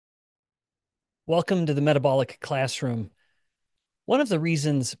Welcome to the Metabolic Classroom. One of the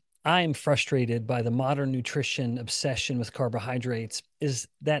reasons I'm frustrated by the modern nutrition obsession with carbohydrates is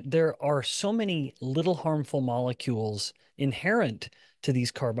that there are so many little harmful molecules inherent to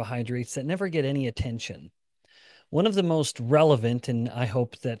these carbohydrates that never get any attention. One of the most relevant, and I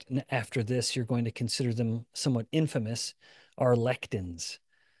hope that after this you're going to consider them somewhat infamous, are lectins.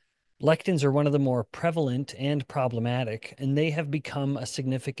 Lectins are one of the more prevalent and problematic, and they have become a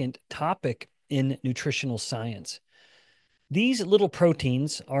significant topic in nutritional science. These little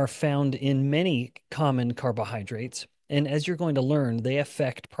proteins are found in many common carbohydrates, and as you're going to learn, they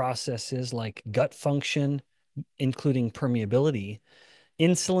affect processes like gut function, including permeability,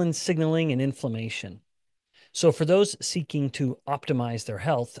 insulin signaling, and inflammation. So, for those seeking to optimize their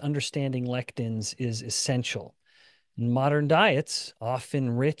health, understanding lectins is essential. Modern diets, often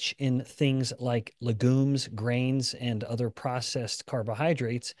rich in things like legumes, grains, and other processed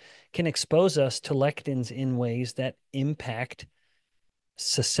carbohydrates, can expose us to lectins in ways that impact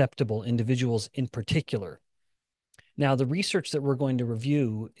susceptible individuals in particular. Now, the research that we're going to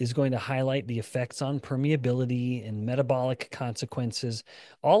review is going to highlight the effects on permeability and metabolic consequences,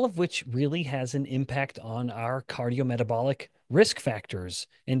 all of which really has an impact on our cardiometabolic risk factors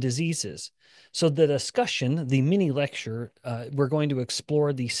and diseases. So, the discussion, the mini lecture, we're going to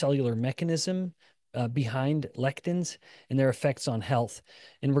explore the cellular mechanism behind lectins and their effects on health.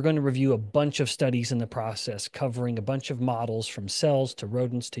 And we're going to review a bunch of studies in the process, covering a bunch of models from cells to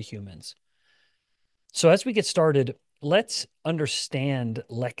rodents to humans. So, as we get started, let's understand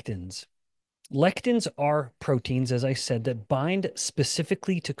lectins. Lectins are proteins, as I said, that bind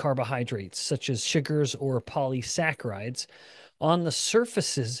specifically to carbohydrates, such as sugars or polysaccharides, on the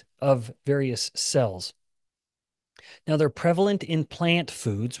surfaces of various cells. Now, they're prevalent in plant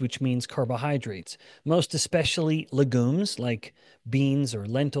foods, which means carbohydrates, most especially legumes like beans or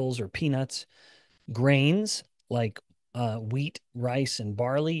lentils or peanuts, grains like wheat, rice, and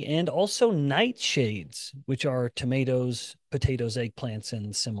barley, and also nightshades, which are tomatoes, potatoes, eggplants,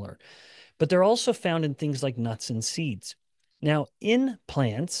 and similar. But they're also found in things like nuts and seeds. Now, in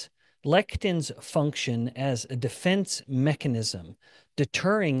plants, lectins function as a defense mechanism,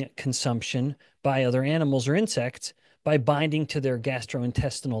 deterring consumption by other animals or insects by binding to their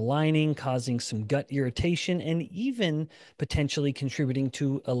gastrointestinal lining, causing some gut irritation, and even potentially contributing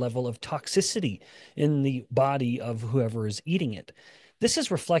to a level of toxicity in the body of whoever is eating it. This is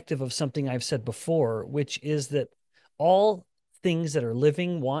reflective of something I've said before, which is that all things that are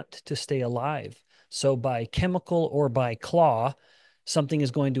living want to stay alive. So, by chemical or by claw, something is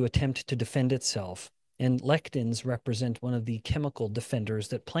going to attempt to defend itself. And lectins represent one of the chemical defenders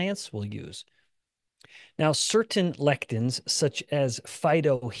that plants will use. Now, certain lectins, such as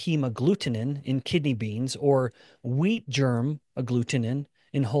phytohaemagglutinin in kidney beans or wheat germ agglutinin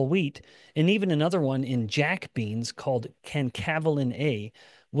in whole wheat, and even another one in jack beans called cancavalin A,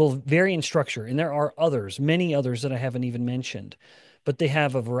 will vary in structure. And there are others, many others that I haven't even mentioned, but they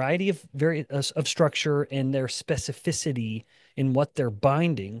have a variety of structure and their specificity in what they're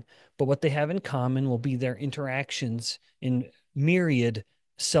binding. But what they have in common will be their interactions in myriad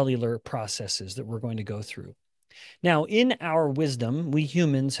cellular processes that we're going to go through. Now, in our wisdom, we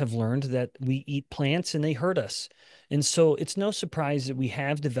humans have learned that we eat plants and they hurt us. And so it's no surprise that we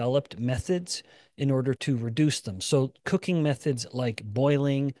have developed methods in order to reduce them. So, cooking methods like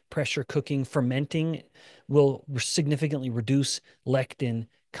boiling, pressure cooking, fermenting will significantly reduce lectin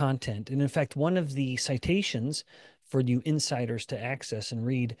content. And in fact, one of the citations for you insiders to access and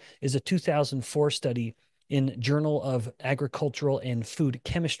read is a 2004 study in Journal of Agricultural and Food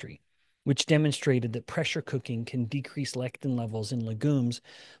Chemistry, which demonstrated that pressure cooking can decrease lectin levels in legumes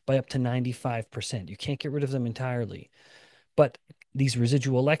by up to 95%. You can't get rid of them entirely, but these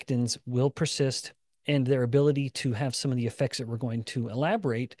residual lectins will persist, and their ability to have some of the effects that we're going to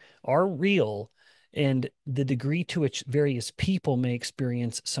elaborate are real. And the degree to which various people may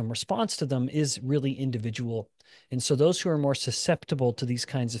experience some response to them is really individual. And so those who are more susceptible to these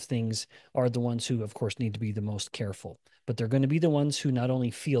kinds of things are the ones who, of course, need to be the most careful. But they're going to be the ones who not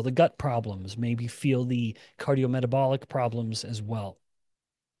only feel the gut problems, maybe feel the cardiometabolic problems as well.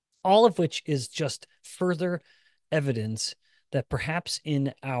 All of which is just further evidence that perhaps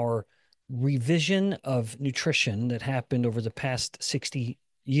in our revision of nutrition that happened over the past 60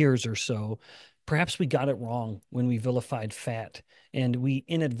 years or so, perhaps we got it wrong when we vilified fat and we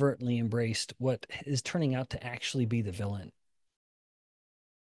inadvertently embraced what is turning out to actually be the villain.